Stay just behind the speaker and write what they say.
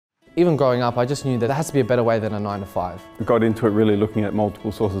Even growing up, I just knew that there has to be a better way than a 9 to 5. We got into it really looking at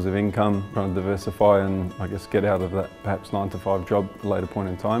multiple sources of income, trying to diversify and I guess get out of that perhaps 9 to 5 job at a later point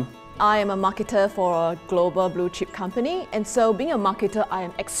in time. I am a marketer for a global blue chip company, and so being a marketer, I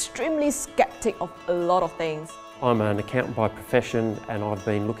am extremely skeptic of a lot of things. I'm an accountant by profession, and I've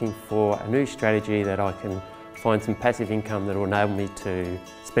been looking for a new strategy that I can find some passive income that will enable me to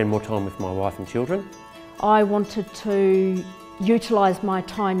spend more time with my wife and children. I wanted to utilise my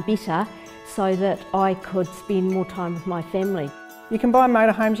time better so that I could spend more time with my family. You can buy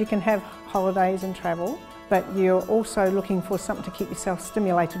motorhomes, you can have holidays and travel, but you're also looking for something to keep yourself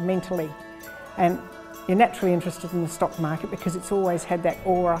stimulated mentally. And you're naturally interested in the stock market because it's always had that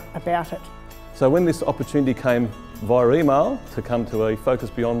aura about it. So when this opportunity came via email to come to a Fokas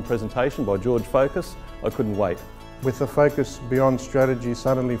Beyond presentation by George Fokas, I couldn't wait. With the Fokas Beyond strategy,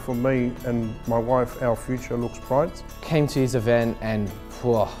 suddenly for me and my wife, our future looks bright. Came to his event and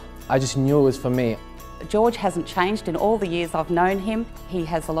whoa, I just knew it was for me. George hasn't changed in all the years I've known him. He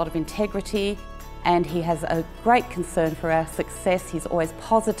has a lot of integrity and he has a great concern for our success. He's always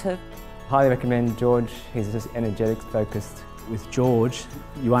positive. Highly recommend George. He's just energetic, focused. With George,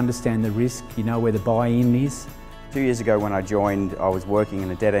 you understand the risk, you know where the buy-in is. 2 years ago when I joined, I was working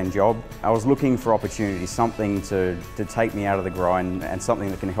in a dead-end job. I was looking for opportunities, something to take me out of the grind and something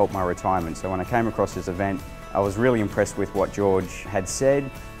that can help my retirement. So when I came across this event, I was really impressed with what George had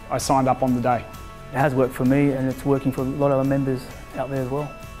said. I signed up on the day. It has worked for me and it's working for a lot of other members out there as well.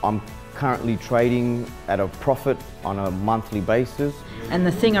 I'm currently trading at a profit on a monthly basis. And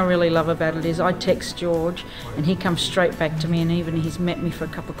the thing I really love about it is I text George and he comes straight back to me, and even he's met me for a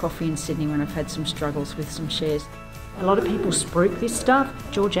cup of coffee in Sydney when I've had some struggles with some shares. A lot of people spruik this stuff.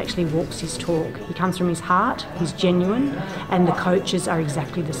 George actually walks his talk. He comes from his heart, he's genuine, and the coaches are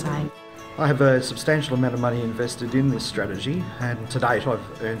exactly the same. I have a substantial amount of money invested in this strategy, and to date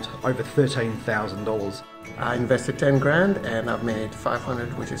I've earned over $13,000. I invested 10 grand and I've made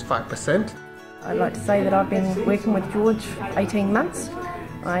 500, which is 5%. I'd like to say that I've been working with George for 18 months.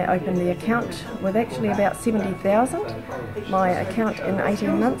 I opened the account with actually about 70,000. My account in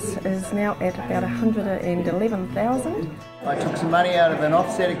 18 months is now at about 111,000. I took some money out of an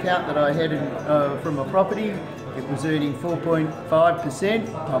offset account that I had from a property. It was earning 4.5%.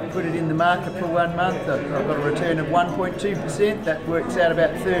 I put it in the market for 1 month. I've got a return of 1.2%. That works out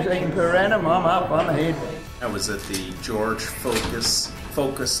about 13 per annum. I'm up, I'm ahead. I was at the George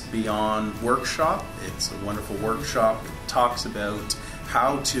Fokas Beyond workshop. It's a wonderful workshop. It talks about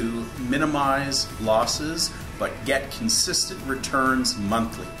how to minimize losses but get consistent returns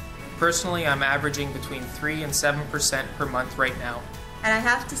monthly. Personally, I'm averaging between 3 and 7% per month right now. And I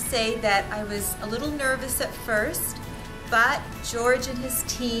have to say that I was a little nervous at first, but George and his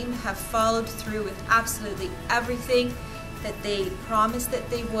team have followed through with absolutely everything that they promised that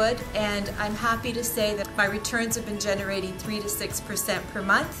they would, and I'm happy to say that my returns have been generating 3 to 6% per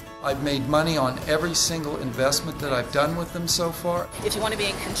month. I've made money on every single investment that I've done with them so far. If you want to be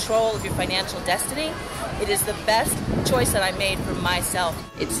in control of your financial destiny, it is the best choice that I made for myself.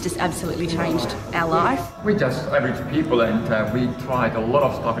 It's just absolutely changed our life. We're just average people, and we tried a lot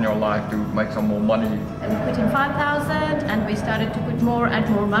of stuff in our life to make some more money. And we put in 5,000 and we started to put more and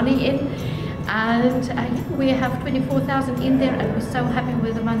more money in. And we have 24,000 in there, and we're so happy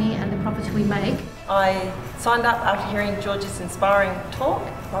with the money and the profits we make. I signed up after hearing George's inspiring talk,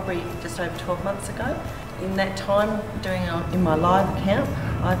 probably just over 12 months ago. In that time, doing it in my live account,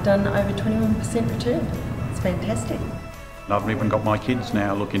 I've done over 21% return. It's fantastic. I've even got my kids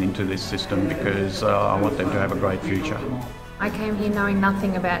now looking into this system because I want them to have a great future. I came here knowing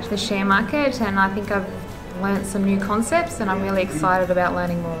nothing about the share market, and I think I've learnt some new concepts, and I'm really excited about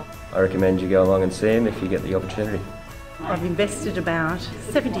learning more. I recommend you go along and see him if you get the opportunity. I've invested about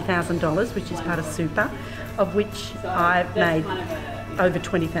 $70,000, which is part of super, of which I've made over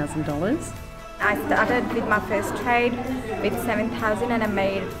 $20,000. I started with my first trade with 7,000 and I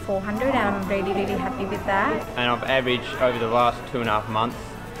made 400, and I'm really happy with that. And I've averaged over the last 2.5 months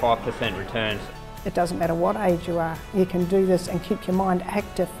 5% returns. It doesn't matter what age you are, you can do this and keep your mind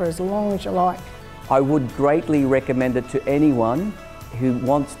active for as long as you like. I would greatly recommend it to anyone who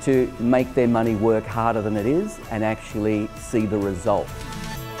wants to make their money work harder than it is and actually see the result.